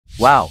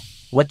Wow,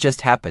 what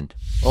just happened?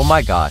 Oh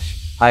my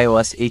gosh,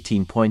 iOS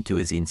 18.2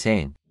 is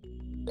insane.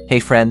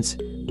 Hey friends,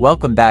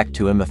 welcome back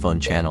to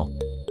iMyFone channel.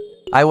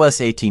 iOS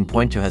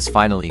 18.2 has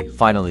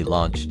finally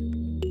launched.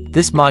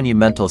 This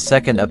monumental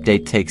second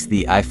update takes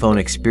the iPhone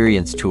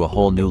experience to a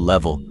whole new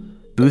level,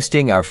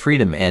 boosting our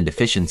freedom and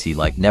efficiency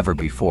like never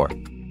before.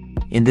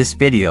 In this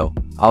video,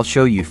 I'll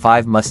show you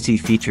 5 must-see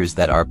features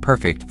that are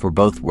perfect for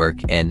both work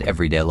and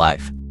everyday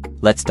life.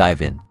 Let's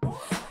dive in.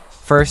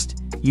 First,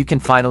 you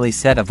can finally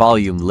set a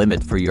volume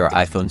limit for your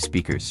iPhone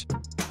speakers.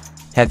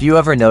 Have you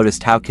ever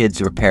noticed how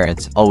kids or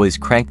parents always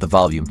crank the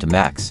volume to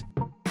max?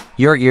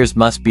 Your ears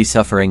must be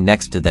suffering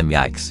next to them,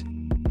 yikes.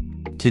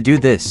 To do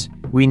this,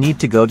 we need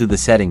to go to the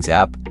Settings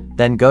app,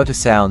 then go to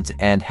Sounds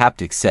and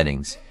Haptics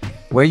Settings,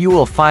 where you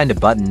will find a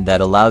button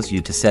that allows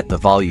you to set the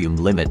volume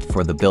limit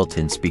for the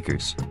built-in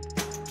speakers.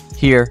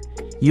 Here,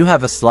 you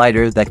have a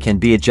slider that can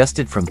be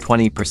adjusted from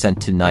 20%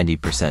 to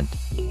 90%.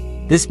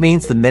 This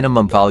means the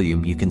minimum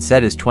volume you can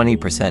set is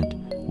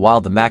 20%, while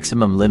the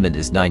maximum limit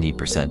is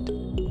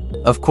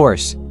 90%. Of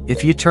course,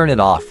 if you turn it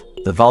off,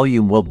 the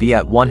volume will be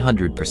at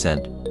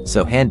 100%,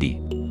 so handy.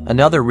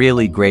 Another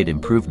really great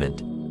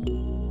improvement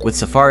with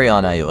Safari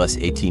on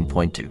iOS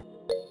 18.2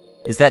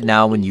 is that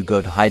now when you go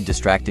to hide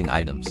distracting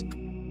items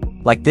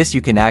like this,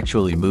 you can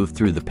actually move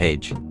through the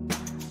page.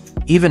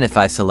 Even if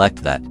I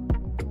select that,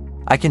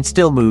 I can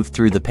still move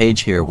through the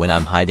page here when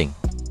I'm hiding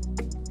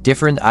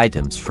different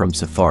items from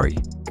Safari.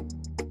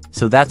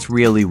 So that's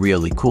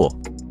really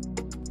cool.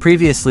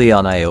 Previously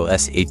on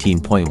iOS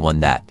 18.1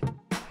 that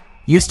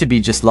used to be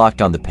just locked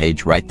on the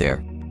page right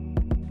there,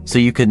 so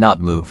you could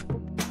not move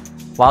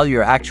while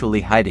you're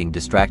actually hiding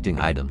distracting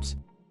items.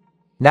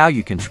 Now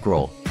you can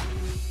scroll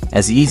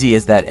as easy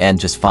as that and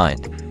just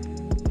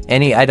find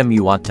any item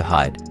you want to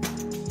hide.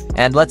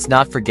 And let's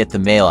not forget the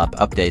Mail app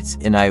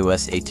updates in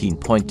iOS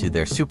 18.2.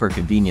 They're super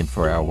convenient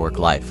for our work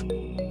life.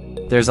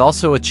 There's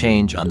also a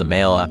change on the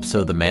Mail app,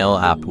 so the Mail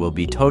app will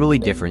be totally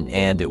different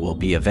and it will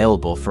be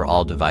available for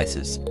all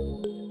devices.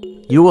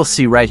 You will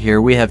see right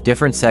here we have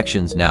different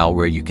sections now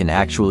where you can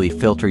actually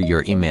filter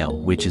your email,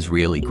 which is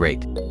really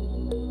great.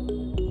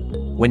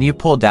 When you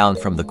pull down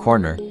from the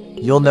corner,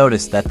 you'll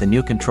notice that the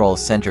new control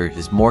center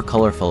is more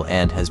colorful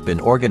and has been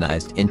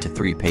organized into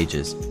 3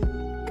 pages.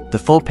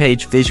 The full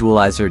page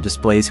visualizer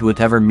displays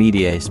whatever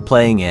media is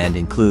playing and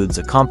includes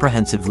a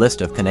comprehensive list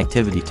of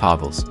connectivity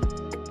toggles.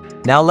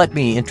 Now let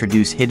me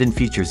introduce hidden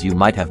features you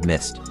might have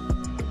missed.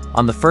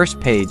 On the first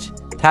page,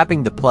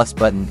 tapping the plus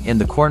button in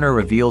the corner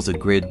reveals a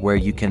grid where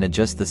you can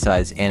adjust the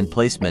size and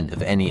placement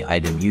of any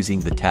item using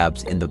the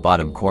tabs in the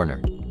bottom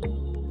corner.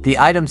 The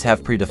items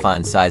have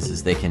predefined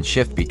sizes they can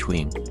shift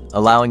between,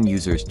 allowing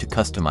users to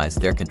customize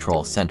their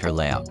control center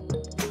layout.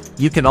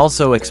 You can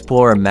also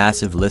explore a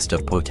massive list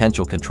of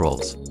potential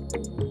controls.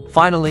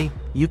 Finally,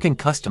 you can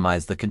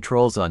customize the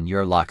controls on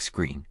your lock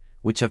screen,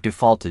 which have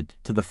defaulted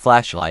to the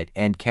flashlight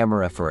and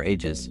camera for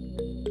ages.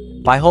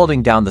 By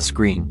holding down the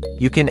screen,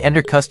 you can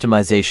enter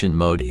customization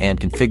mode and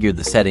configure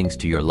the settings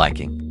to your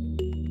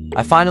liking.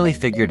 I finally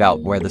figured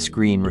out where the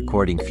screen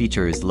recording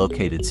feature is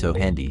located, so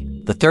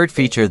handy. The third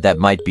feature that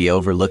might be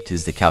overlooked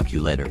is the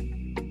calculator.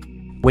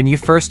 When you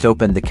first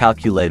open the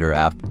calculator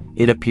app,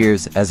 it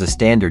appears as a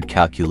standard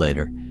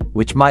calculator,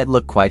 which might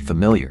look quite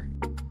familiar.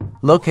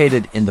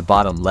 Located in the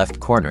bottom left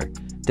corner,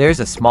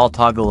 there's a small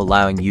toggle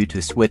allowing you to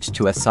switch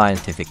to a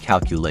scientific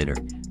calculator,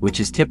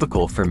 which is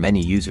typical for many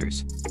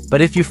users.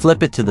 But if you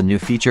flip it to the new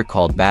feature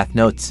called Math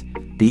Notes,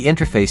 the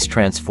interface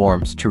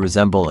transforms to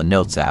resemble a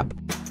notes app.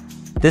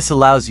 This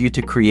allows you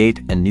to create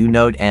a new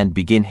note and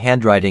begin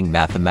handwriting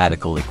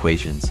mathematical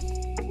equations.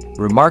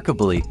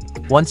 Remarkably,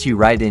 once you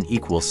write an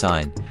equal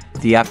sign,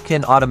 the app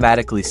can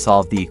automatically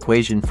solve the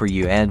equation for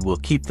you and will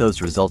keep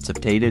those results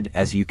updated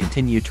as you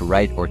continue to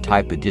write or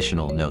type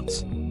additional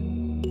notes.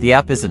 The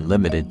app isn't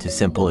limited to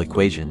simple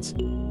equations.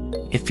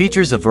 It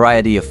features a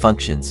variety of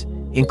functions,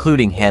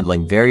 including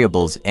handling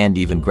variables and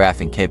even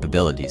graphing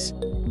capabilities.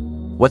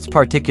 What's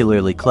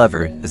particularly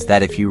clever is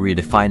that if you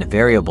redefine a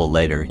variable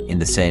later in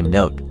the same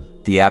note,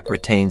 the app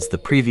retains the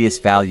previous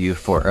value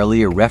for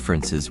earlier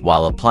references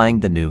while applying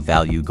the new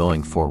value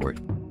going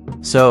forward.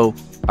 So,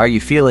 are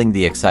you feeling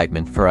the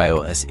excitement for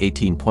iOS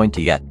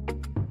 18.2 yet?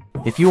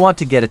 If you want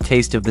to get a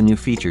taste of the new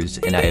features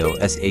in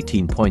iOS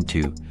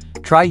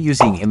 18.2, try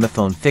using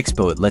iMyFone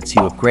Fixppo. It lets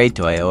you upgrade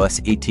to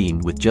iOS 18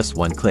 with just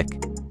one click.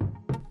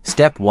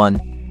 Step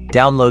 1.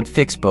 Download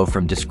Fixppo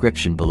from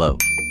description below.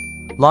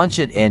 Launch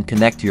it and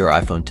connect your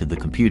iPhone to the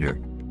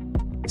computer.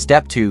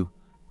 Step 2.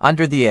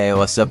 Under the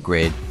iOS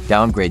Upgrade,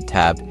 Downgrade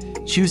tab,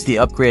 choose the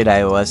Upgrade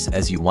iOS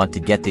as you want to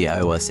get the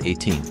iOS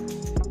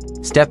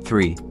 18. Step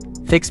 3.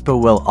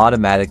 Fixppo will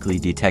automatically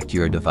detect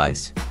your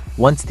device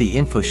once the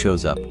info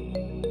shows up.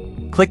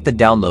 Click the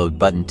Download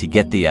button to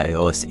get the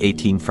iOS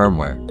 18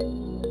 firmware.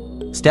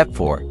 Step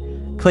 4.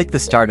 Click the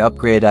Start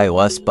Upgrade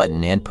iOS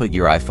button and put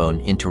your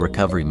iPhone into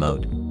recovery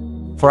mode.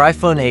 For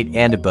iPhone 8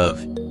 and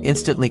above,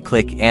 instantly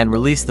click and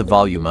release the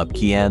volume up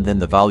key and then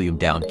the volume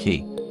down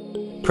key.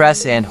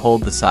 Press and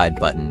hold the side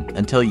button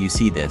until you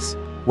see this.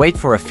 Wait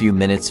for a few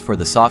minutes for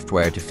the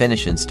software to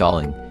finish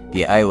installing,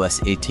 the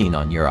iOS 18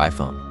 on your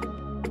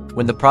iPhone.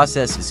 When the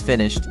process is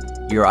finished,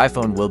 your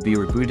iPhone will be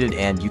rebooted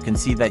and you can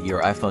see that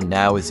your iPhone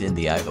now is in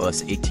the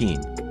iOS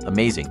 18.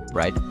 Amazing,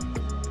 right?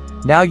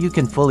 Now you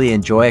can fully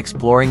enjoy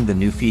exploring the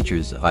new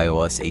features of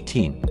iOS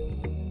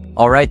 18.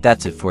 Alright,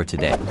 that's it for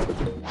today.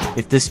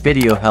 If this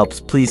video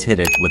helps, please hit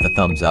it with a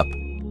thumbs up.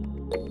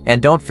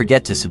 And don't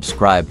forget to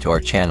subscribe to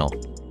our channel.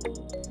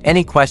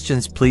 Any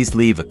questions, please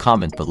leave a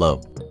comment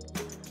below.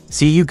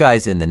 See you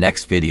guys in the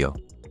next video.